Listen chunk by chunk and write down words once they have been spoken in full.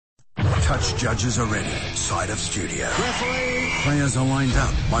Touch judges are ready. Side of studio. Referee. Players are lined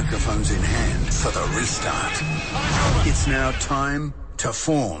up. Microphones in hand for the restart. It's now time to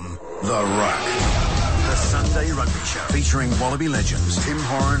form the Ruck. The Sunday Rugby Show featuring Wallaby legends Tim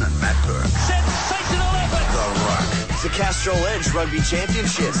Horan and Matt Burke. Sensational effort. The Ruck. The Castrol Edge Rugby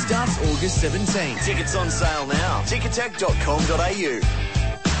Championship starts August 17. Tickets on sale now. Ticketek.com.au.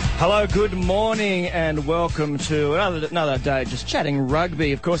 Hello, good morning and welcome to another day just chatting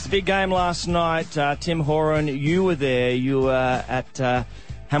rugby. Of course, the big game last night, Tim Horan, you were there. You were at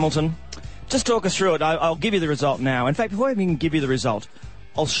Hamilton. Just talk us through it. I'll give you the result now. In fact, before I even give you the result,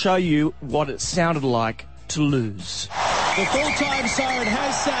 I'll show you what it sounded like to lose. The full-time siren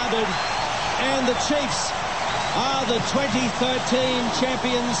has sounded, and the Chiefs are the 2013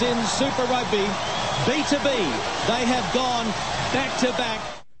 champions in Super Rugby. B2B, they have gone back-to-back.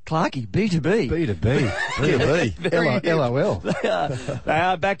 Clarkie, B2B. B2B. B2B. LOL. They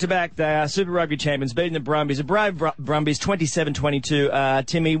are back-to-back. They are Super Rugby champions, beating the Brumbies. A brave Brumbies, 27-22.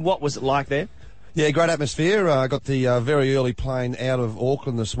 Timmy, what was it like there? Yeah, great atmosphere. I got the very early plane out of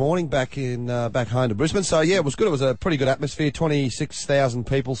Auckland this morning, back home to Brisbane. So yeah, it was good. It was a pretty good atmosphere. 26,000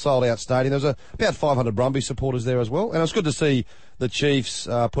 people, sold out stadium. There was about 500 Brumbies supporters there as well, and it was good to see the Chiefs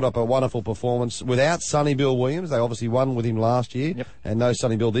put up a wonderful performance without Sonny Bill Williams. They obviously won with him last year, and no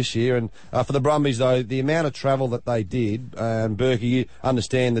Sonny Bill this year. And for the Brumbies though, the amount of travel that they did, and Burkey, you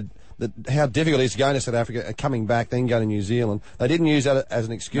understand that how difficult it is going to South Africa, coming back, then going to New Zealand. They didn't use that as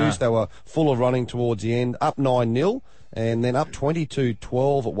an excuse. No. They were full of running towards the end, up 9-0, and then up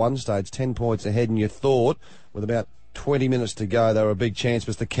 22-12 at one stage, 10 points ahead, and you thought, with about 20 minutes to go, they were a big chance,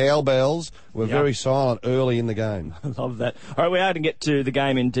 but the cowbells were very silent early in the game. I love that. All right, we are to get to the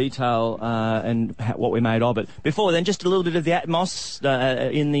game in detail and what we made of it. Before then, just a little bit of the atmos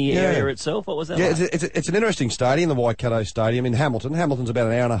in the area itself. What was that like? It's an interesting stadium, the Waikato Stadium in Hamilton. Hamilton's about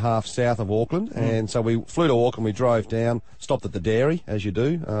an hour and a half south of Auckland, and so we flew to Auckland, we drove down, stopped at the dairy, as you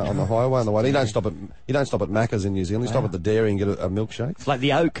do, on the highway on the way. You don't stop at Macca's in New Zealand, you stop at the dairy and get a milkshake. It's like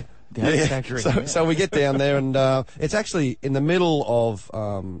the Oak. Factory. So we get down there, and it's actually in the middle of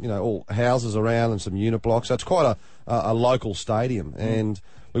all houses around and some unit blocks. So it's quite a local stadium, and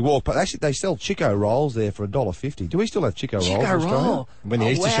we walk. But actually, they sell Chico rolls there for $1.50. Do we still have Chico rolls? Chico roll when the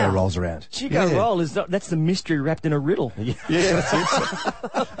Easter show rolls around. Chico roll that's the mystery wrapped in a riddle. Yeah, that's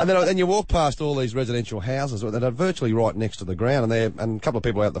it. And then you walk past all these residential houses that are virtually right next to the ground, and a couple of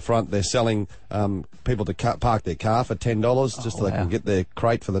people out the front. They're selling people to park their car for $10 just so they can get their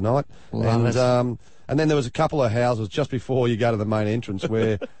crate for the night. And then there was a couple of houses just before you go to the main entrance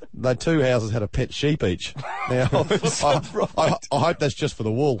where the two houses had a pet sheep each. Now, I hope that's just for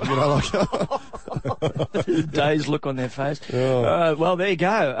the wool, Dazed look on their face. Oh. Well, there you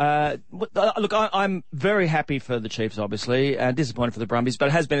go. Look, I'm very happy for the Chiefs, obviously, and disappointed for the Brumbies, but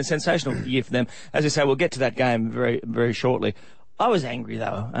it has been a sensational year for them. As I say, we'll get to that game very, very shortly. I was angry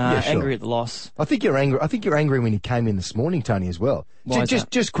though, angry at the loss. I think you're angry when you came in this morning, Tony, as well.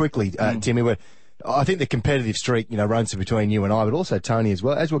 Just quickly, Timmy, I think the competitive streak, runs between you and I, but also Tony as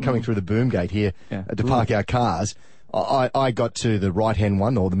well. As we're coming through the boom gate here to park our cars, I got to the right-hand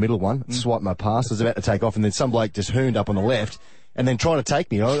one, or the middle one, swiped my pass, was about to take off, and then some bloke just hooned up on the left, and then trying to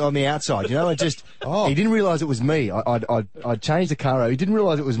take me on the outside, he didn't realise it was me. I'd changed the car over. He didn't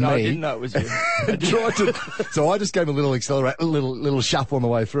realise it was me. I didn't know it was you. So I just gave him a little accelerate, a little shuffle on the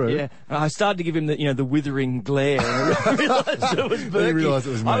way through. Yeah, I started to give him the withering glare, and I realised it was Burkey. He realised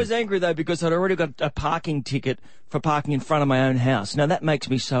it was me. I was angry though because I'd already got a parking ticket for parking in front of my own house. Now that makes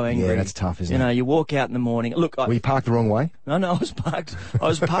me so angry. Yeah, that's tough, isn't it? You walk out in the morning. Look, were you parked the wrong way? No, I was parked.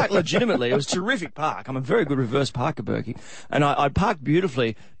 Legitimately. It was a terrific park. I'm a very good reverse parker, Burkey, and I parked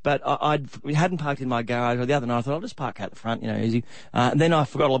beautifully. But we hadn't parked in my garage. The other night I thought I'll just park out the front, easy. And then I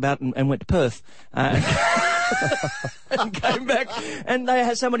forgot all about it and went to Perth. And came back,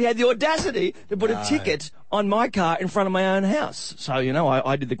 and somebody had the audacity to put a ticket on my car in front of my own house. So,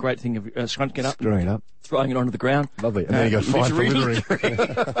 I did the great thing of scrunching it up. Screwing it up. Throwing it onto the ground. Lovely. And then you got fined for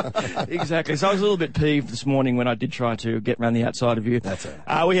littering. Exactly. So I was a little bit peeved this morning when I did try to get round the outside of you. That's it.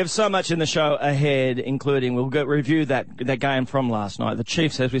 We have so much in the show ahead, including we'll review that game from last night. The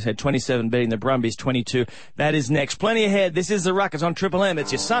Chiefs, as we said, 27 beating the Brumbies 22. That is next. Plenty ahead. This is the Ruck. It's on Triple M.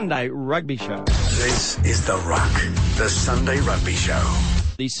 It's your Sunday Rugby Show. This is the Ruck, the Sunday Rugby Show.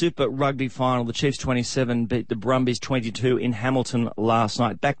 The Super Rugby Final, the Chiefs 27 beat the Brumbies 22 in Hamilton last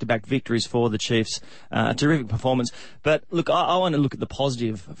night. Back-to-back victories for the Chiefs. A terrific performance. But look, I want to look at the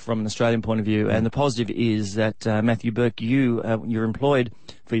positive from an Australian point of view, and the positive is that Matthew Burke, you're employed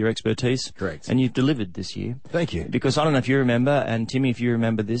for your expertise. Correct. And you've delivered this year. Thank you. Because I don't know if you remember, and Timmy, if you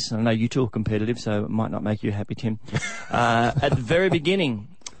remember this, and I know you two are competitive, so it might not make you happy, Tim. At the very beginning,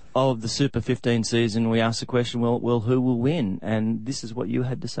 of the Super 15 season, we asked the question, well, who will win? And this is what you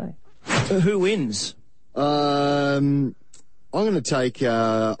had to say. Who wins? I'm going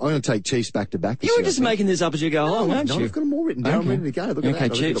to take Chiefs back to back. You were just making this up as you go along, aren't you? I've got them all written down. I'm ready to go. Look at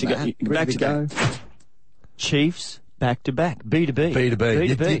that. Chiefs, back to go. Chiefs. Back to back, B to B. B to B.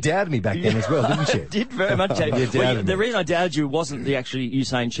 You doubted me back then as well, didn't you? I did very much. The reason I doubted you wasn't you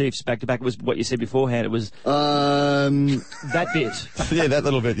saying Chiefs back to back. It was what you said beforehand. It was that bit. Yeah, that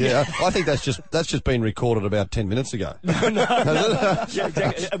little bit. Yeah, I think that's just been recorded about 10 minutes ago. No. Yeah,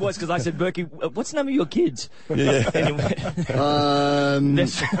 exactly. It was because I said, Burkey, what's the name of your kids? Yeah. Anyway,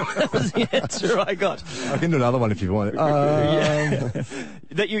 that was the answer I got. I can do another one if you want.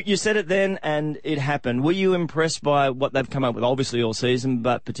 That you said it then, and it happened. Were you impressed by what they've come up with, obviously all season,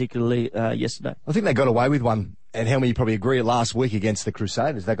 but particularly yesterday? I think they got away with one, and Helmy, you probably agree, last week against the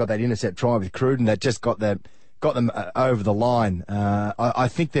Crusaders. They got that intercept try with Cruden that just got them over the line. I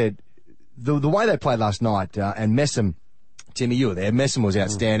think that the way they played last night, and Messam, Timmy, you were there, Messam was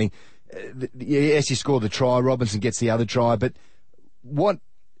outstanding. Yes, he scored the try, Robinson gets the other try, but what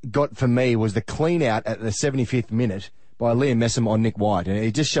got for me was the clean out at the 75th minute by Liam Messam on Nick White, and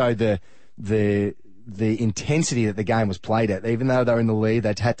it just showed the intensity that the game was played at. Even though they were in the lead,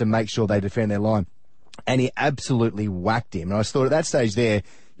 they had to make sure they defend their line. And he absolutely whacked him. And I thought at that stage there,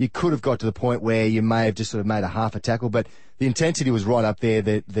 you could have got to the point where you may have just sort of made a half a tackle, but the intensity was right up there.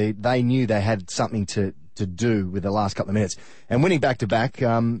 They knew they had something to do with the last couple of minutes. And winning back-to-back,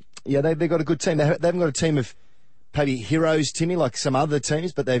 they've got a good team. They haven't got a team of maybe heroes, Timmy, like some other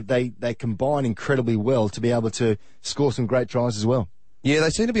teams, but they combine incredibly well to be able to score some great tries as well. Yeah,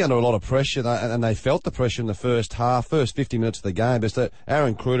 they seem to be under a lot of pressure, and they felt the pressure in the first 50 minutes of the game. Because that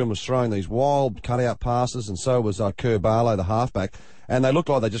Aaron Cruden was throwing these wild cutout passes, and so was Kerr Barlow, the halfback. And they looked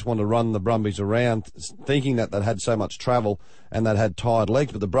like they just wanted to run the Brumbies around, thinking that they'd had so much travel and they'd had tired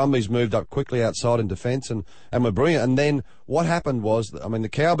legs. But the Brumbies moved up quickly outside in defence and were brilliant. And then what happened was, the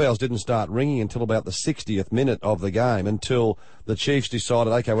cowbells didn't start ringing until about the 60th minute of the game, until the Chiefs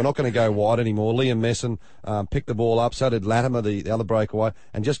decided, okay, we're not going to go wide anymore. Liam Messam picked the ball up, so did Latimer, the other breakaway,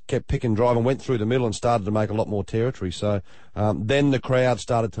 and just kept pick and drive and went through the middle and started to make a lot more territory. So then the crowd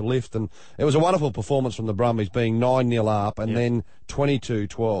started to lift, and it was a wonderful performance from the Brumbies, being 9-0 up and then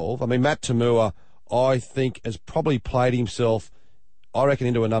 22-12. Matt Tamua, I think, has probably played himself, I reckon,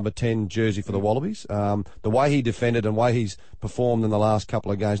 into a number 10 jersey for the Wallabies. The way he defended and way he's performed in the last couple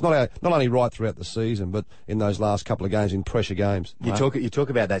of games, not only right throughout the season, but in those last couple of games, in pressure games. You talk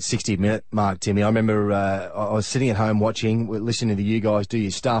about that 60-minute mark, Timmy. I remember I was sitting at home watching, listening to you guys do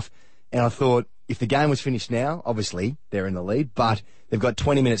your stuff, and I thought, if the game was finished now, obviously they're in the lead, but they've got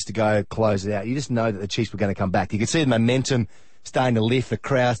 20 minutes to go, close it out. You just know that the Chiefs were going to come back. You could see the momentum starting to lift, the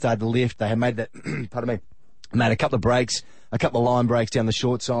crowd started to lift. They had made that, made a couple of breaks, a couple of line breaks down the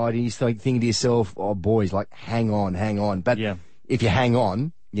short side. And you're thinking to yourself, oh, boys, hang on. But if you hang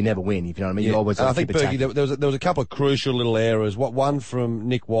on, you never win, if you know what I mean. You always I think, Burkey, there was a couple of crucial little errors. One from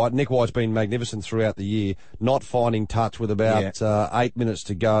Nick White. Nick White's been magnificent throughout the year, not finding touch with about 8 minutes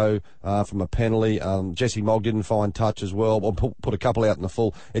to go from a penalty. Jesse Mogg didn't find touch as well, or put a couple out in the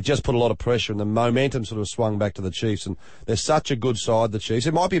full. It just put a lot of pressure, and the momentum sort of swung back to the Chiefs. And they're such a good side, the Chiefs.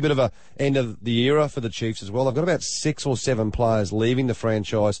 It might be a bit of a end of the era for the Chiefs as well. They've got about 6 or 7 players leaving the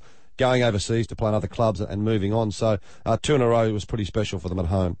franchise, going overseas to play in other clubs and moving on. So 2 in a row was pretty special for them at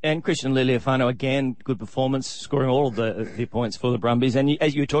home. And Christian Liliafano, again, good performance, scoring all of the points for the Brumbies. And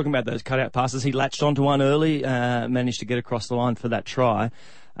as you were talking about those cutout passes, he latched onto one early, managed to get across the line for that try.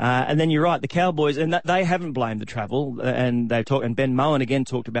 And then you're right, the Cowboys, and they haven't blamed the travel, and Ben Mowen again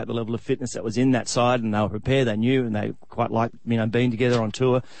talked about the level of fitness that was in that side, and they were prepared, they knew, and they quite liked, being together on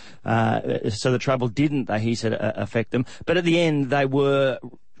tour. So the travel didn't, he said, affect them. But at the end, they were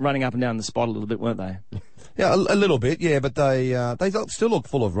running up and down the spot a little bit, weren't they? Yeah, a little bit, yeah, but they still look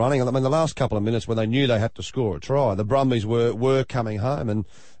full of running. The last couple of minutes when they knew they had to score a try, the Brumbies were coming home,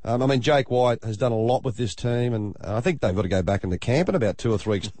 and Jake White has done a lot with this team, and I think they've got to go back into camp in about 2 or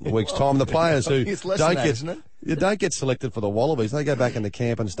 3 weeks' time. The players who don't get selected for the Wallabies, they go back into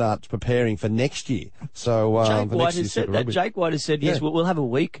camp and start preparing for next year. So Jake White has said, yes, we'll have a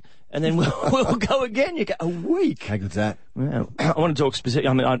week, and then we'll go again. You go, a week? How good's that? Well, I want to talk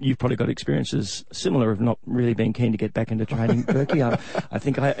specifically. You've probably got experiences similar of not really being keen to get back into training, Burkey. I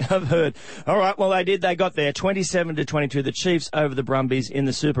think I've heard. All right, well, they did. They got there, 27-22. The Chiefs over the Brumbies in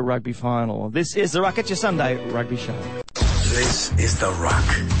the Super Rugby Final. This is the Ruck. It's your Sunday Rugby Show. This is the Ruck,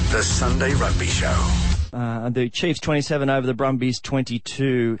 the Sunday Rugby Show. The Chiefs 27 over the Brumbies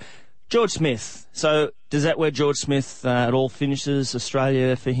 22. George Smith. So does that where George Smith it all finishes?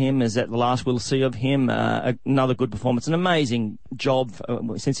 Australia for him? Is that the last we'll see of him? Another good performance. An amazing job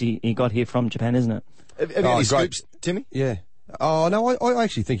since he got here from Japan, isn't it? Have you got any scoops, Timmy? Yeah. Oh, no, I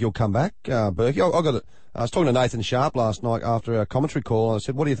actually think he'll come back, Burkey. I was talking to Nathan Sharp last night after our commentary call, and I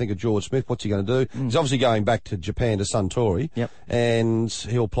said, what do you think of George Smith? What's he going to do? He's obviously going back to Japan, to Suntory, and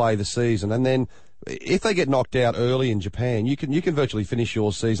he'll play the season. And then if they get knocked out early in Japan, you can virtually finish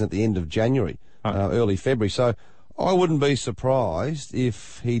your season at the end of January, early February. So I wouldn't be surprised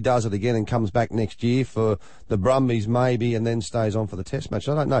if he does it again and comes back next year for the Brumbies maybe, and then stays on for the Test match.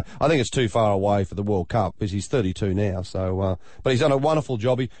 I don't know. I think it's too far away for the World Cup because he's 32 now. So, but he's done a wonderful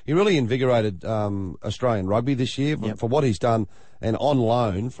job. He really invigorated Australian rugby this year for what he's done. And on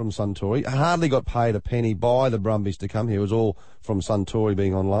loan from Suntory, hardly got paid a penny by the Brumbies to come here. It was all from Suntory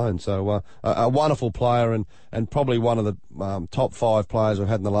being on loan. So a wonderful player and probably one of the top 5 players we've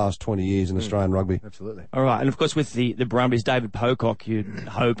had in the last 20 years in Australian rugby. Absolutely. All right, and of course with the Brumbies, David Pocock, you'd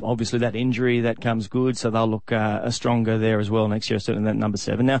hope obviously that injury that comes good, so they'll look stronger there as well next year, certainly that number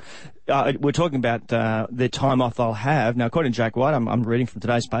 7. Now, we're talking about the time off they'll have. Now, according to Jack White, I'm reading from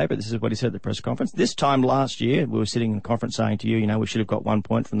today's paper, this is what he said at the press conference. This time last year, we were sitting in a conference saying to you, we should have got 1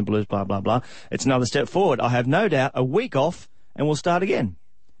 point from the Blues, blah, blah, blah. It's another step forward. I have no doubt a week off and we'll start again.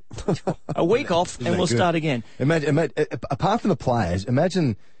 A week off and we'll start again. Imagine, apart from the players,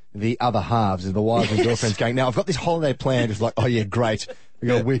 imagine the other halves of the wives and girlfriends going, now I've got this holiday planned. It's like, oh yeah, great. We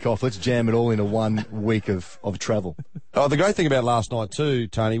got a week off. Let's jam it all into 1 week of travel. Oh, the great thing about last night too,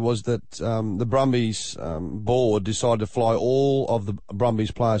 Tony, was that the Brumbies board decided to fly all of the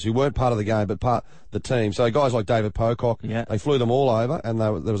Brumbies players who weren't part of the game but part the team. So guys like David Pocock, they flew them all over, and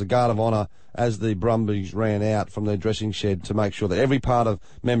there was a guard of honour as the Brumbies ran out from their dressing shed to make sure that every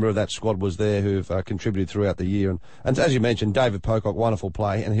member of that squad was there who've contributed throughout the year. And as you mentioned, David Pocock, wonderful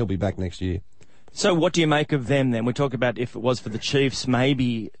play, and he'll be back next year. So what do you make of them then? We talk about if it was for the Chiefs,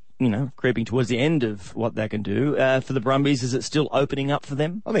 maybe, creeping towards the end of what they can do. For the Brumbies, is it still opening up for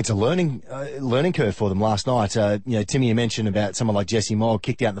them? I mean, it's a learning curve for them last night. Timmy, you mentioned about someone like Jesse Mogg,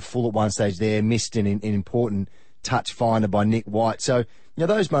 kicked out in the full at one stage there, missed an important touch finder by Nick White. So,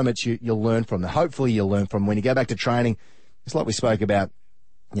 those moments you'll learn from. Hopefully you'll learn from when you go back to training. It's like we spoke about,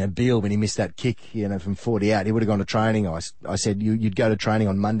 Beale, when he missed that kick, from 40 out, he would have gone to training. I said you'd go to training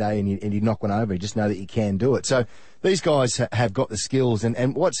on Monday and you'd knock one over. You just know that you can do it. So these guys have got the skills.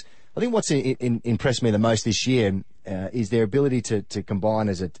 And what's impressed me the most this year is their ability to combine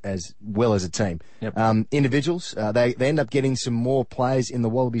as well as a team. Yep. Individuals, they end up getting some more players in the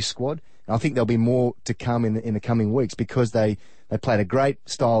Wallaby squad. And I think there'll be more to come in the coming weeks because they played a great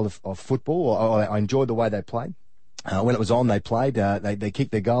style of football. Or I enjoyed the way they played. When it was on, they played. They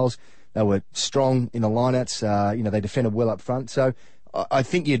kicked their goals. They were strong in the lineouts. They defended well up front. So I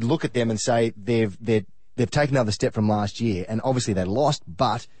think you'd look at them and say they've taken another step from last year. And obviously they lost,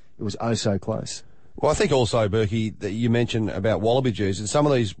 but it was oh so close. Well, I think also, Burkey, that you mentioned about Wallaby jerseys. Some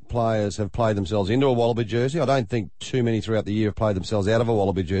of these players have played themselves into a Wallaby jersey. I don't think too many throughout the year have played themselves out of a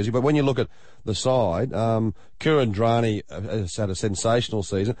Wallaby jersey. But when you look at the side, Kurandrani has had a sensational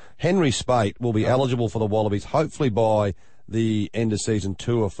season. Henry Spate will be eligible for the Wallabies, hopefully by the end of season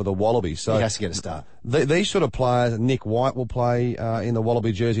tour for the Wallabies. So he has to get a start. These sort of players, Nick White will play in the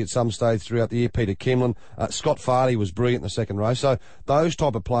Wallaby jersey at some stage throughout the year. Peter Kimlin, Scott Fardy was brilliant in the second row. So those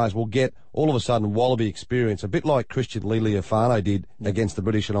type of players will get all of a sudden Wallaby experience, a bit like Christian Lealiifano did against the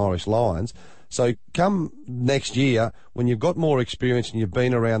British and Irish Lions. So come next year, when you've got more experience and you've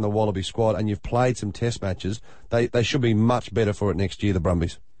been around the Wallaby squad and you've played some test matches, they should be much better for it next year, the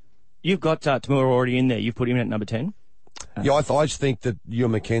Brumbies. You've got Tamura already in there. You've put him in at number 10. Yeah, I just think that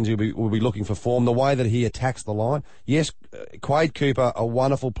Ewan McKenzie will be looking for form. The way that he attacks the line. Yes, Quade Cooper, a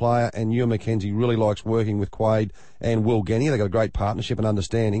wonderful player, and Ewan McKenzie really likes working with Quade and Will Genny. They've got a great partnership and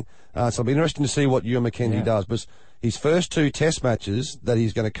understanding. So it'll be interesting to see what Ewan McKenzie does. But his first 2 test matches that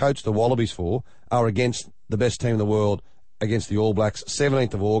he's going to coach the Wallabies for are against the best team in the world, against the All Blacks,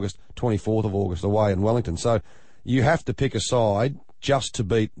 17th of August, 24th of August, away in Wellington. So you have to pick a side just to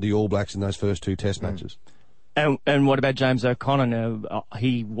beat the All Blacks in those first 2 test matches. And what about James O'Connor? Now,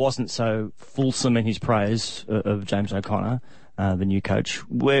 he wasn't so fulsome in his praise of James O'Connor, the new coach.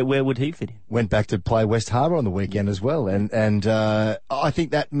 Where would he fit in? Went back to play West Harbour on the weekend as well, and I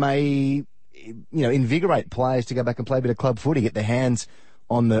think that may invigorate players to go back and play a bit of club footy, get their hands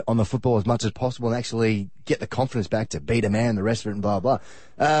on the football as much as possible, and actually get the confidence back to beat a man, the rest of it, and blah blah.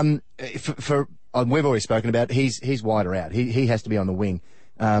 We've already spoken about he's wider out. He has to be on the wing.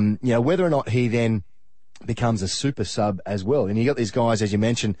 Whether or not he then becomes a super sub as well. And you got these guys, as you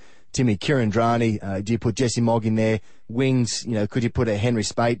mentioned, Timmy Kirandrani. Do you put Jesse Mogg in there? Wings, could you put a Henry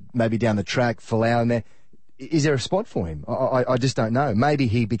Spate maybe down the track, Folau in there? Is there a spot for him? I just don't know. Maybe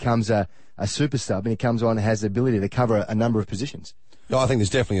he becomes a super sub and he comes on and has the ability to cover a number of positions. No, I think there's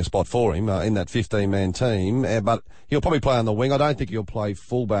definitely a spot for him in that 15-man team, but he'll probably play on the wing. I don't think he'll play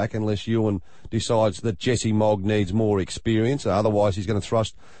fullback unless Ewan decides that Jesse Mogg needs more experience. Otherwise, he's going to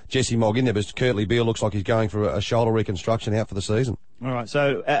thrust Jesse Mogg in there. But Kurtley Beale looks like he's going for a shoulder reconstruction out for the season. All right,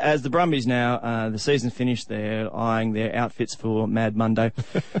 so as the Brumbies now, the season's finished, they're eyeing their outfits for Mad Monday.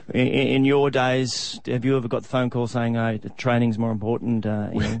 in your days, have you ever got the phone call saying the training's more important?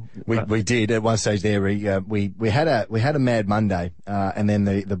 We did at one stage there. We had a Mad Monday, and then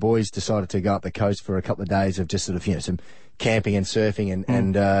the boys decided to go up the coast for a couple of days of just sort of some camping and surfing,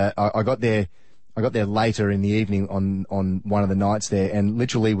 and I got there. I got there later in the evening on one of the nights there, and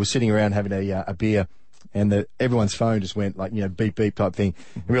literally was sitting around having a beer. And everyone's phone just went like, beep, beep type thing.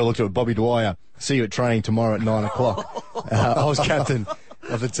 And we all looked at it, Bobby Dwyer, see you at training tomorrow at 9 o'clock. I was captain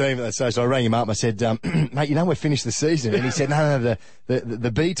of the team at that stage, so I rang him up and I said, mate, we're finished the season. And he said, no,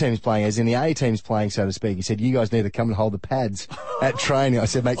 the B team's playing, as in the A team's playing, so to speak. He said, you guys need to come and hold the pads at training. I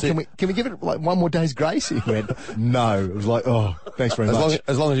said, mate, can we give it like one more day's grace? He went, no. It was like, oh, thanks very much.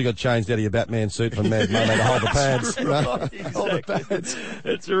 As long as you got changed out of your Batman suit from Mad Monday to hold the pads. Right, exactly. Hold the pads.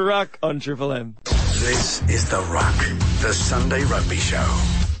 It's a Ruck on Triple M. This is the Ruck, the Sunday Rugby Show.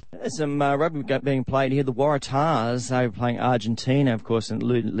 There's some rugby being played here. The Waratahs, they were playing Argentina, of course, and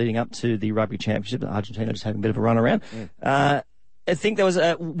leading up to the Rugby Championship. Argentina just having a bit of a run around. I think there was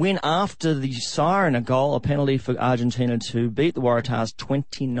a win after the siren, a penalty for Argentina to beat the Waratahs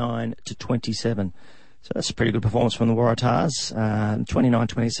 29-27. So that's a pretty good performance from the Waratahs.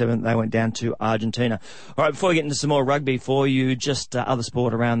 29-27, they went down to Argentina. All right, before we get into some more rugby for you, just other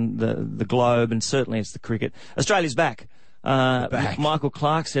sport around the globe, and certainly it's the cricket. Australia's back. Michael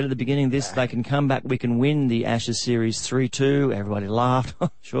Clark said at the beginning of this, they can come back, we can win the Ashes series 3-2. Everybody laughed.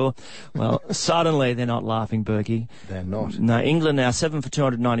 Sure. Well, suddenly they're not laughing, Burkey. They're not. No, England now 7 for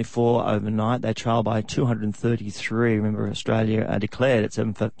 294 overnight. They trail by 233. Remember, Australia declared at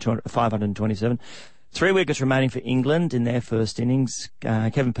 7 for 527. 3 wickets remaining for England in their first innings.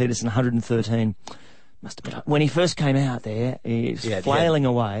 Kevin Peterson, 113. Must have been, when he first came out there, he was flailing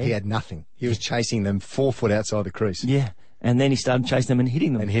away. He had nothing. He was chasing them 4 foot outside the crease. Yeah. And then he started chasing them and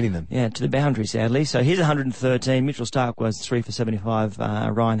hitting them. Yeah, to the boundary, sadly. So here's 113. Mitchell Starc was 3 for 75.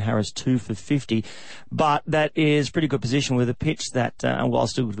 Ryan Harris, 2 for 50. But that is pretty good position with a pitch that, while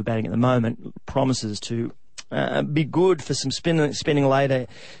still good for batting at the moment, promises to be good for some spinning later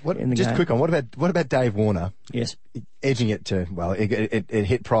in the game. Just quick on, what about Dave Warner? Yes. Edging it to, well, it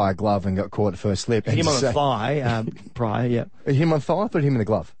hit Pryor glove and got caught at first slip. Hit him on the thigh, Pryor, yeah. Hit him on the thigh, put him in the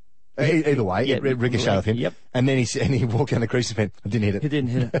glove. Either way, yeah, it ricocheted off him. Yep. And then he walked down the crease and went, I didn't hit it. He didn't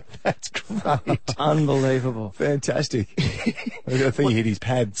hit it. That's great. Unbelievable. Fantastic. I think he hit his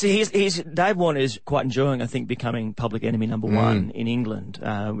pad. See, Dave Warner is quite enjoying, I think, becoming public enemy number one in England,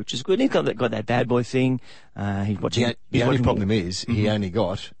 which is good. He's got that bad boy thing. He's watching. The only problem is he only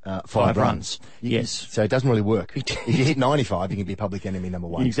got 5 runs. Yes. So it doesn't really work. If you hit 95, you can be public enemy number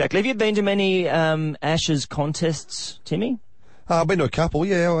 1. Exactly. Have you been to many Ashes contests, Timmy? I've been to a couple,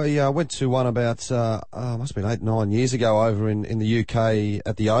 yeah. I went to one about, must have been 8-9 years ago over in the UK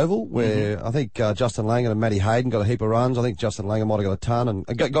at the Oval, where I think Justin Langer and Matty Hayden got a heap of runs. I think Justin Langer might have got a ton, and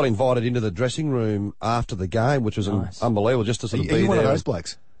got invited into the dressing room after the game, which was unbelievable, just to sort of be there. Are you one of those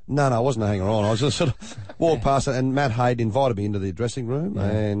blokes? No, I wasn't a hanger-on. I was just sort of walked past it, and Matt Hayden invited me into the dressing room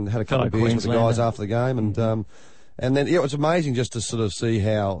and had a couple of beers with the guys after the game, and then, it was amazing just to sort of see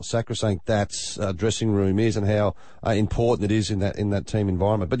how sacrosanct that dressing room is and how important it is in that team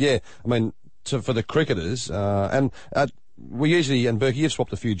environment. But yeah, I mean, for the cricketers, we usually, and Burkey, you've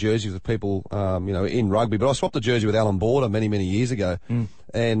swapped a few jerseys with people, in rugby, but I swapped a jersey with Alan Border many, many years ago.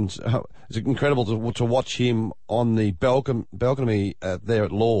 And it's incredible to watch him on the balcony there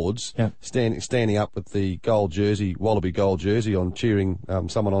at Lord's, standing up with the gold jersey, Wallaby gold jersey on, cheering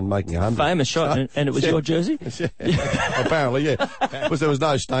someone on making 100. Famous shot, and it was your jersey? Apparently, yeah. There was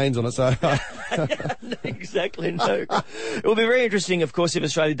no stains on it, so... Exactly, no. It will be very interesting, of course, if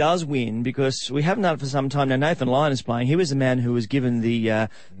Australia does win, because we haven't done it for some time now. Nathan Lyon is playing. He was the man who was given the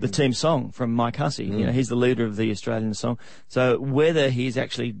team song from Mike Hussey. You know, he's the leader of the Australian song. So whether he's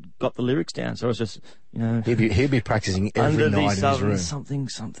actually got the lyrics down, so it's just, he'd be practicing every night in his room.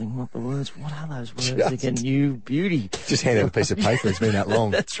 Something, what the words, what are those words again? You beauty. Just hand out a piece of paper, it's been that long.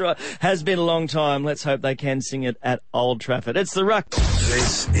 That's right. Has been a long time. Let's hope they can sing it at Old Trafford. It's the Ruck.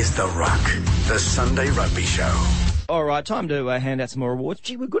 This is the Ruck, the Sunday Rugby Show. All right, time to hand out some more awards.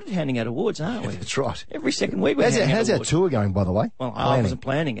 Gee, we're good at handing out awards, aren't we? That's right. Every second week we're handing out How's our awards. tour going, by the way? Well, I wasn't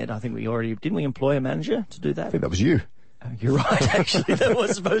planning it. I think we already... Didn't we employ a manager to do that? I think that was you. You're right, actually. That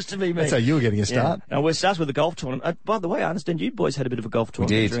was supposed to be me. That's how you were getting a start. Yeah. Now, we'll start with the golf tournament. By the way, I understand you boys had a bit of a golf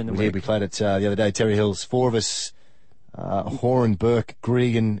tournament during the week. We played it the other day, Terry Hills. 4 of us, Horan, Burke,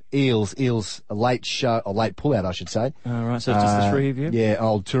 Gregan, Eels, a late pull-out, I should say. All right, so it's just the 3 of you? Yeah,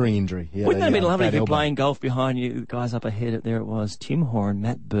 old touring injury. Yeah, Wouldn't that have been lovely if you're playing golf behind you, the guys up ahead? There it was, Tim Horan,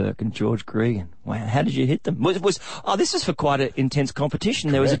 Matt Burke and George Gregan. Wow, how did you hit them? This is for quite an intense competition.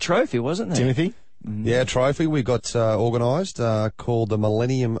 Correct. There was a trophy, wasn't there? Timothy? Yeah, trophy. We got organised, called the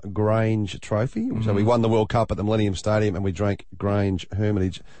Millennium Grange Trophy. So we won the World Cup at the Millennium Stadium, and we drank Grange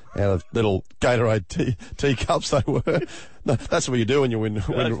Hermitage out of little Gatorade teacups they were. No, that's what you do when you win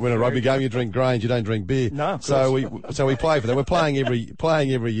a rugby game. You drink Grange, you don't drink beer. No, of so we play for them. We're playing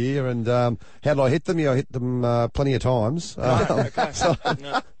every year. And how did I hit them? Yeah, I hit them plenty of times.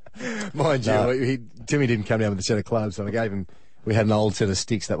 Mind you, Timmy didn't come down with a set of clubs, so I gave him. We had an old set of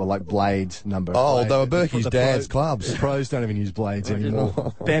sticks that were like blades number. Oh, they were Burkey's dad's clubs. The pros don't even use blades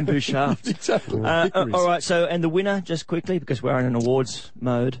anymore. Bamboo shafts. Exactly. All right, so, and the winner, just quickly, because we're in an awards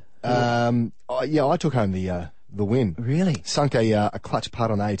mode. I took home the win. Really? Sunk a clutch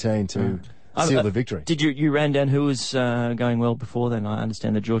putt on 18 to seal the victory. Did you ran down who was going well before then? I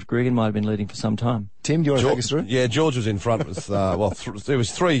understand that George Gregan might have been leading for some time. Tim, do you want to take us through? Yeah, George was in front with, there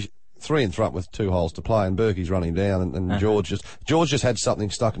was three in front with 2 holes to play, and Burkey's running down, and George just had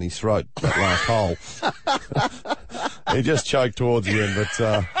something stuck in his throat that last hole. He just choked towards the end, but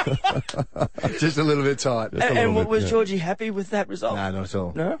just a little bit tight. Was Georgie happy with that result? No, not at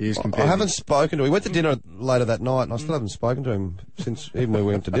all. No? He was I haven't spoken to him. We went to dinner later that night, and I still haven't spoken to him since even when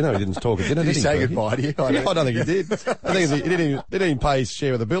we went to dinner. He didn't talk at dinner. Did he say goodbye to you? I don't think he did. I think he didn't even pay his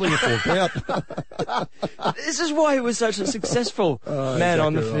share of the bill. He just walked out. This is why he was such a successful man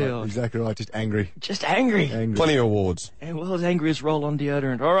on the field. Exactly right. Just angry. Just angry. Plenty of awards. And well, as angry as roll on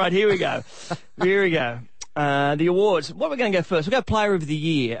deodorant. All right, here we go. The awards. What we're going to go first? We'll go Player of the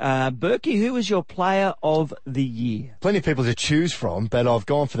Year. Burkey, who was your Player of the Year? Plenty of people to choose from, but I've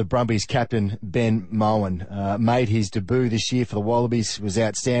gone for the Brumbies captain, Ben Mowen. Made his debut this year for the Wallabies. Was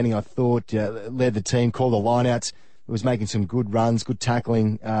outstanding, I thought. Led the team, called the lineouts. Was making some good runs, good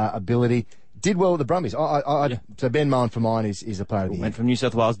tackling ability. Did well with the Brumbies. So Ben Mowen for mine is a Player of the Year. Went from New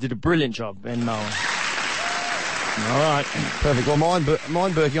South Wales. Did a brilliant job, Ben Mowen. All right. Perfect. Well, mine,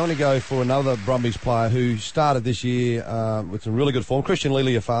 Burkey, I want to go for another Brumbies player who started this year with some really good form, Christian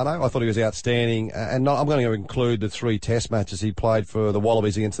Liliafano. I thought he was outstanding. And I'm going to include the 3 test matches he played for the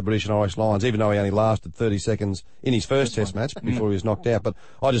Wallabies against the British and Irish Lions, even though he only lasted 30 seconds in his first test match before he was knocked out. But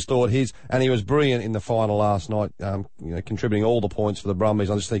I just thought and he was brilliant in the final last night, contributing all the points for the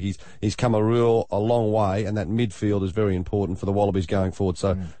Brumbies. I just think he's come a long way, and that midfield is very important for the Wallabies going forward.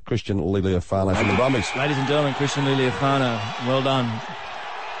 So Christian Liliafano from the Brumbies. Ladies and gentlemen, Christian Liliafano, well done.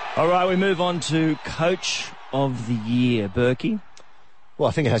 All right, we move on to Coach of the Year, Burkey. Well,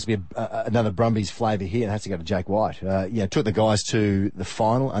 I think it has to be another Brumbies flavour here. It has to go to Jake White. Took the guys to the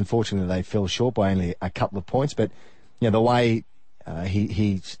final. Unfortunately, they fell short by only a couple of points. But the way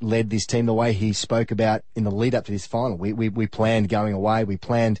he led this team, the way he spoke about in the lead up to this final, we planned going away. We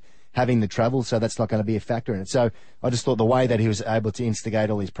planned having the travel, so that's not going to be a factor in it. So I just thought the way that he was able to instigate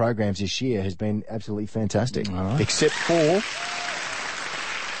all these programs this year has been absolutely fantastic. All right. Except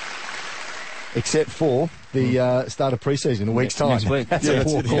for the start of pre-season in a week's time. Next week. That's a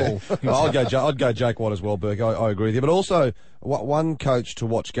poor call. I'd go Jake White as well, Burke. I agree with you. But also, one coach to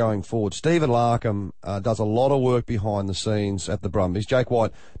watch going forward, Stephen Larkham does a lot of work behind the scenes at the Brumbies. Jake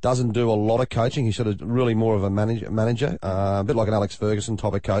White doesn't do a lot of coaching. He's sort of really more of a manager, a bit like an Alex Ferguson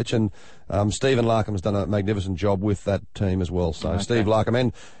type of coach. And Stephen Larkham has done a magnificent job with that team as well. So okay. Steve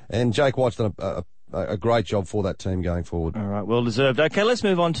Larkham and Jake White's done a great job for that team going forward. All right, well deserved. Okay, let's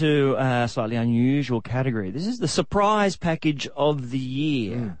move on to a slightly unusual category. This is the surprise package of the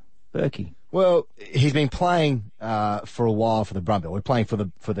year. Burkey. Well, he's been playing for a while for the Brumbies. We're playing for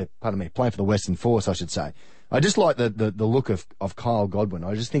the Western Force, I should say. I just like the look of Kyle Godwin.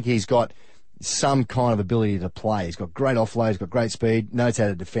 I just think he's got some kind of ability to play. He's got great offload, he's got great speed, knows how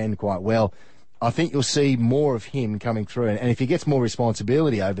to defend quite well. I think you'll see more of him coming through, and if he gets more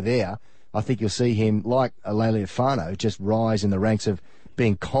responsibility over there, I think you'll see him, like Liliafano, just rise in the ranks of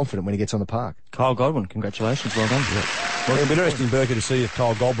being confident when he gets on the park. Kyle Godwin, congratulations, well done. Yeah. Well, it'll be interesting, Burkey, to see if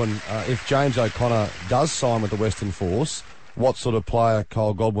Kyle Godwin, if James O'Connor does sign with the Western Force, what sort of player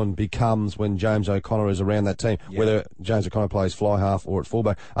Kyle Godwin becomes when James O'Connor is around that team, whether James O'Connor plays fly half or at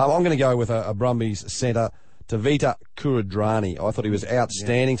fullback. I'm going to go with a Brumbies centre, Tavita Kuridrani. I thought he was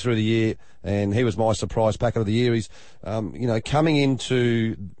outstanding through the year, and he was my surprise packer of the year. He's, coming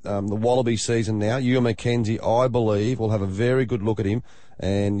into the Wallaby season now. Ewan McKenzie, I believe, will have a very good look at him.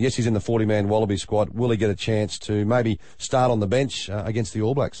 And yes, he's in the 40-man Wallaby squad. Will he get a chance to maybe start on the bench against the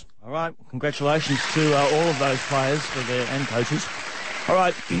All Blacks? All right. Congratulations to all of those players and coaches. All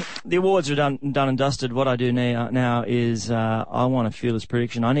right. The awards are done and dusted. What I do now is I want a fearless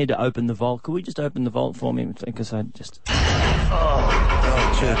prediction. I need to open the vault. Could we just open the vault for me? Because I just...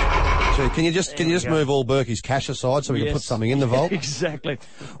 Gee, can you just move all Burkey's cash aside so we can put something in the vault? Exactly.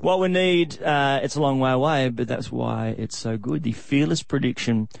 What we need, it's a long way away, but that's why it's so good. The fearless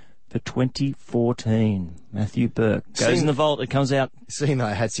prediction for 2014. Matthew Burke goes in the vault. It comes out. Seeing that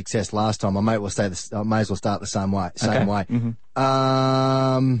I had success last time, I may as well start the same way. Mm-hmm.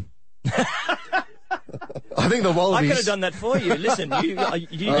 I think the Wallabies. I could have done that for you. Listen, there you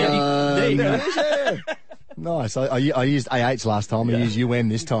go. Nice. I used AH last time. I used UN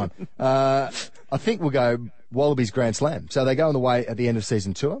this time. I think we'll go Wallabies Grand Slam. So they go on the way at the end of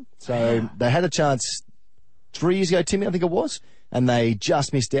season tour. So they had a chance 3 years ago, Timmy, I think it was, and they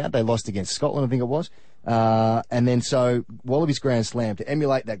just missed out. They lost against Scotland, I think it was. And then so Wallabies Grand Slam to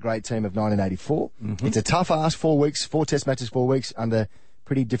emulate that great team of 1984. Mm-hmm. It's a tough ask, 4 weeks, 4 test matches, 4 weeks under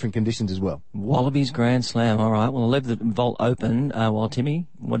pretty different conditions as well. Wallabies Grand Slam. All right. Well, I'll leave the vault open while Timmy.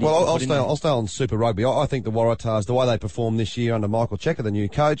 I'll stay on Super Rugby. I think the Waratahs, the way they performed this year under Michael Checker, the new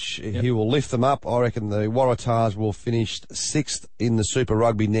coach, he will lift them up. I reckon the Waratahs will finish 6th in the Super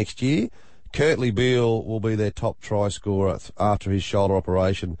Rugby next year. Kurtley Beale will be their top try scorer after his shoulder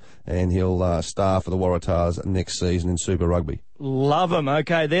operation, and he'll star for the Waratahs next season in Super Rugby. Love him.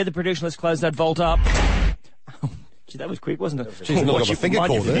 Okay, they're the prediction. Let's close that vault up. Gee, that was quick, wasn't it? She's not got a finger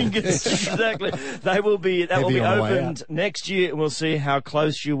caught there. Exactly. That will be opened next year, and we'll see how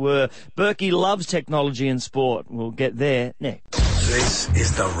close you were. Burkey loves technology and sport. We'll get there next. This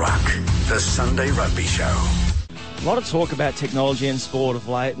is The Ruck, the Sunday Rugby Show. A lot of talk about technology and sport of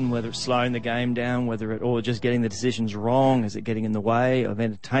late, and whether it's slowing the game down, or just getting the decisions wrong. Is it getting in the way of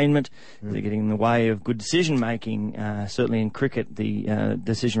entertainment? Is it getting in the way of good decision making? Certainly in cricket, the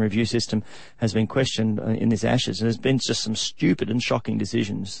decision review system has been questioned in this Ashes. There's been just some stupid and shocking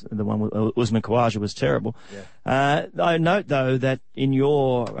decisions. The one with Usman Khawaja was terrible. Yeah. I note though that in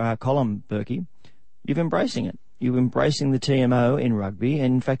your column, Burkey, you're embracing it. You're embracing the TMO in rugby,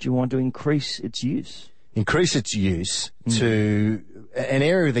 and in fact, you want to increase its use. Increase its use to an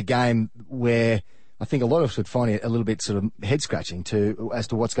area of the game where I think a lot of us would find it a little bit sort of head-scratching as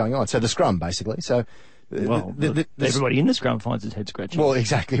to what's going on. So the scrum, basically. So, everybody in the scrum finds it head-scratching. Well,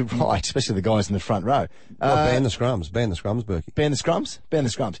 exactly right, especially the guys in the front row. Ban the scrums. Ban the scrums, Burkey. Ban the scrums? Ban the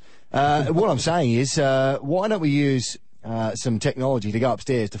scrums. What I'm saying is, why don't we use some technology to go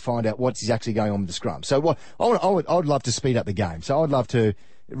upstairs to find out what's actually going on with the scrum? So I would love to speed up the game. So I would love to,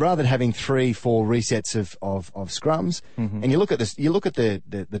 rather than having 3-4 resets of scrums, and you look at this, you look at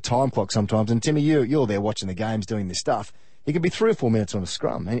the time clock sometimes, and Timmy, you're there watching the games doing this stuff. It can be 3 or 4 minutes on a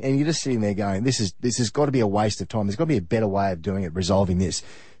scrum, and you're just sitting there going, this has got to be a waste of time. There's got to be a better way of doing it, resolving this.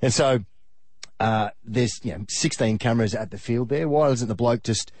 And so there's 16 cameras at the field there. Why doesn't the bloke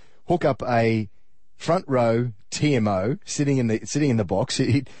just hook up a front row TMO sitting in the box?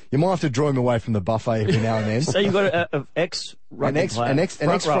 You might have to draw him away from the buffet every now and then. So you've got an ex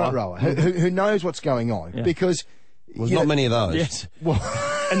front rower who knows what's going on, because there's not many of those. Yes. Well,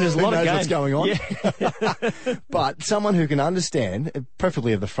 and there's a lot of games. What's going on. Yeah. But someone who can understand,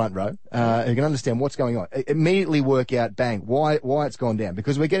 preferably of the front row, who can understand what's going on, immediately work out, bang, why it's gone down.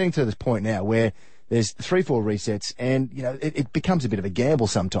 Because we're getting to this point now where there's 3-4 resets, and it becomes a bit of a gamble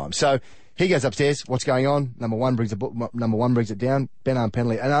sometimes. So he goes upstairs. What's going on? Number one brings it down. Ben arm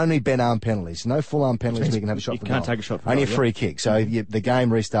penalty, and only Ben arm penalties. No full arm penalties. We can have a shot. You can't take a shot. Only a free kick. So the game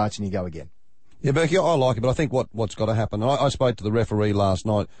restarts and you go again. Yeah, Burkey, I like it, but I think what's got to happen. I spoke to the referee last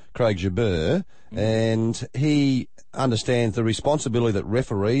night, Craig Jabeur, and he understands the responsibility that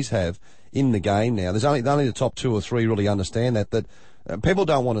referees have in the game now. There's only the top 2 or 3 really understand that. People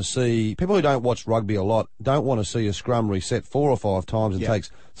don't want to see, people who don't watch rugby a lot don't want to see a scrum reset 4 or 5 times. It takes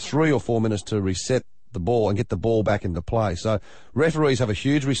 3 or 4 minutes to reset the ball and get the ball back into play. So referees have a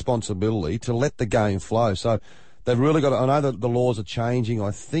huge responsibility to let the game flow. So they've really got to, I know that the laws are changing,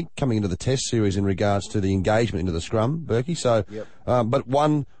 I think, coming into the test series in regards to the engagement into the scrum, Burkey. So, but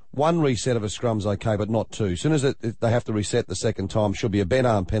one reset of a scrum's okay, but not 2. As soon as they have to reset the second time, should be a Ben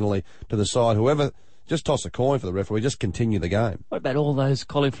arm penalty to the side. Whoever, just toss a coin for the referee, just continue the game. What about all those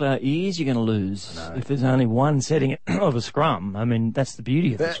cauliflower ears you're going to lose if there's only one setting of a scrum? I mean, that's the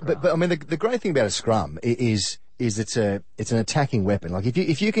beauty of the scrum. But I mean, the great thing about a scrum is it's an attacking weapon. Like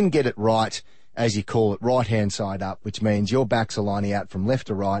if you can get it right as you call it, right-hand side up, which means your backs are lining out from left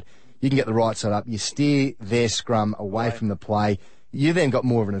to right. You can get the right side up. You steer their scrum away from the play. You then got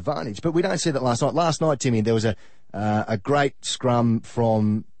more of an advantage. But we don't see that last night. Last night, Timmy, there was a great scrum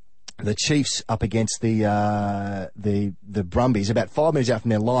from the Chiefs up against the Brumbies about 5 minutes out from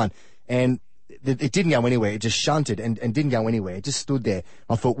their line, and it didn't go anywhere. It just shunted and didn't go anywhere. It just stood there.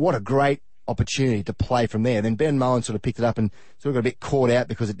 I thought, what a great opportunity to play from there. Then Ben Mullen sort of picked it up and sort of got a bit caught out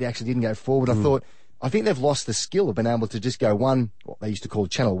because it actually didn't go forward. I think they've lost the skill of being able to just go what they used to call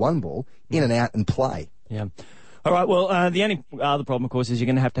channel one ball, in and out and play. Yeah. All right, well, the only other problem, of course, is you're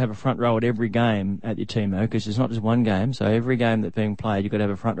going to have a front row at every game at your team, because it's not just one game. So every game that's being played, you've got to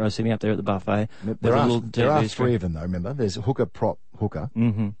have a front row sitting up there at the buffet. There are three of them, though, remember? There's hooker, prop, hooker.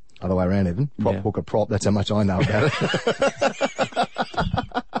 Mm-hmm. Other way around, Evan. Prop, hooker, prop. That's how much I know about it.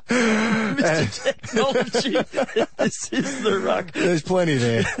 Mr. Technology, this is the Ruck. There's plenty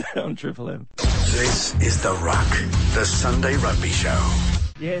there. On Triple M. This is the Ruck, the Sunday Rugby Show.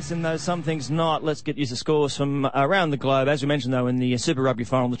 Yes, and though some things not, let's get you the scores from around the globe. As we mentioned, though, in the Super Rugby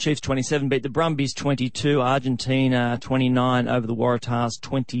Final, the Chiefs 27 beat the Brumbies 22, Argentina 29 over the Waratahs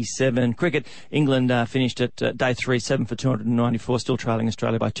 27. Cricket, England finished at day 3, 7 for 294, still trailing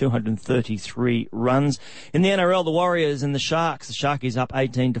Australia by 233 runs. In the NRL, the Warriors and the Sharks. The Sharkies up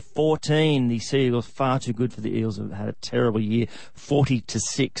 18-14. The Sea Eagles far too good for the Eels, have had a terrible year.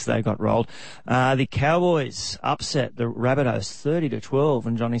 40-6 they got rolled. The Cowboys upset the Rabbitohs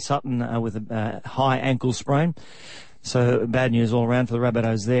 30-12. And Johnny Sutton with a high ankle sprain. So bad news all around for the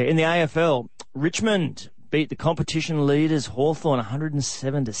Rabbitohs there. In the AFL, Richmond beat the competition leaders Hawthorn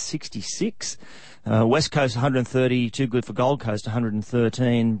 107-66. West Coast 130, too good for Gold Coast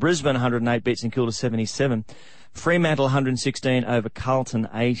 113. Brisbane 108 beat St Kilda 77. Fremantle 116 over Carlton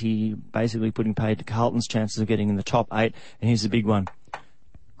 80, basically putting paid to Carlton's chances of getting in the top 8. And here's the big one.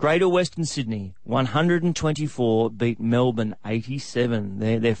 Greater Western Sydney, 124, beat Melbourne 87.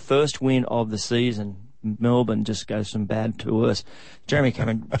 Their first win of the season. Melbourne just goes from bad to worse. Jeremy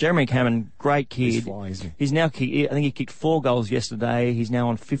Cameron, great kid. He's now I think he kicked 4 goals yesterday. He's now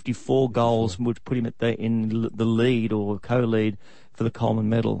on 54 goals, which put him in the lead or co-lead for the Coleman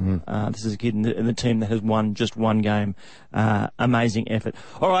Medal. This is a kid in the team that has won just one game. Amazing effort.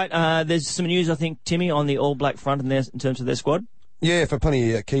 All right, there's some news, I think, Timmy, on the All Black front in terms of their squad. Yeah, for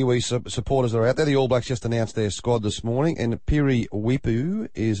plenty of Kiwi supporters that are out there. The All Blacks just announced their squad this morning, and Piri Wipu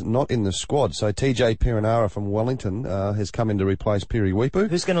is not in the squad. So TJ Perenara from Wellington has come in to replace Piri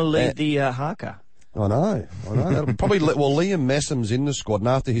Wipu. Who's going to lead the haka? I know. Probably, Liam Messam's in the squad, and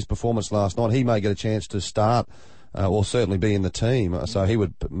after his performance last night, he may get a chance to start or certainly be in the team. So he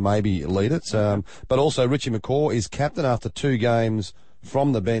would maybe lead it. But also Richie McCaw is captain after 2 games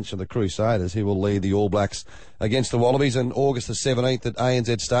from the bench of the Crusaders. He will lead the All Blacks against the Wallabies on August the 17th at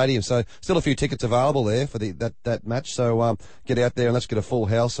ANZ Stadium. So still a few tickets available there for that match. So get out there and let's get a full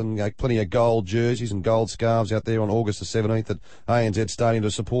house and plenty of gold jerseys and gold scarves out there on August the 17th at ANZ Stadium to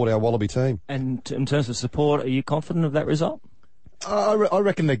support our Wallaby team. And in terms of support, are you confident of that result? I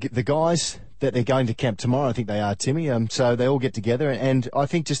reckon the guys that they're going to camp tomorrow, I think they are, Timmy. So they all get together, and I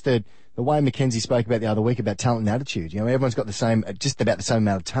think just the way Mackenzie spoke about the other week about talent and attitude. You know, everyone's got just about the same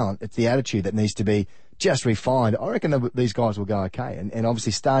amount of talent. It's the attitude that needs to be just refined. I reckon these guys will go okay. And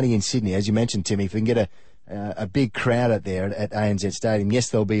obviously starting in Sydney, as you mentioned, Timmy, if we can get a big crowd out there at ANZ Stadium, yes,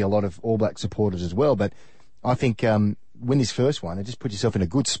 there'll be a lot of All Black supporters as well, but I think win this first one and just put yourself in a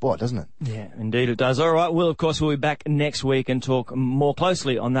good spot, doesn't it? Yeah, indeed it does. All right, we'll be back next week and talk more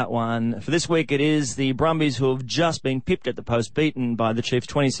closely on that one. For this week, it is the Brumbies who have just been pipped at the post, beaten by the Chiefs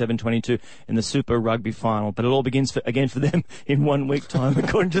 27-22 in the Super Rugby Final. But it all begins again for them in 1 week time,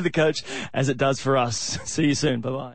 according to the coach, as it does for us. See you soon. Bye-bye.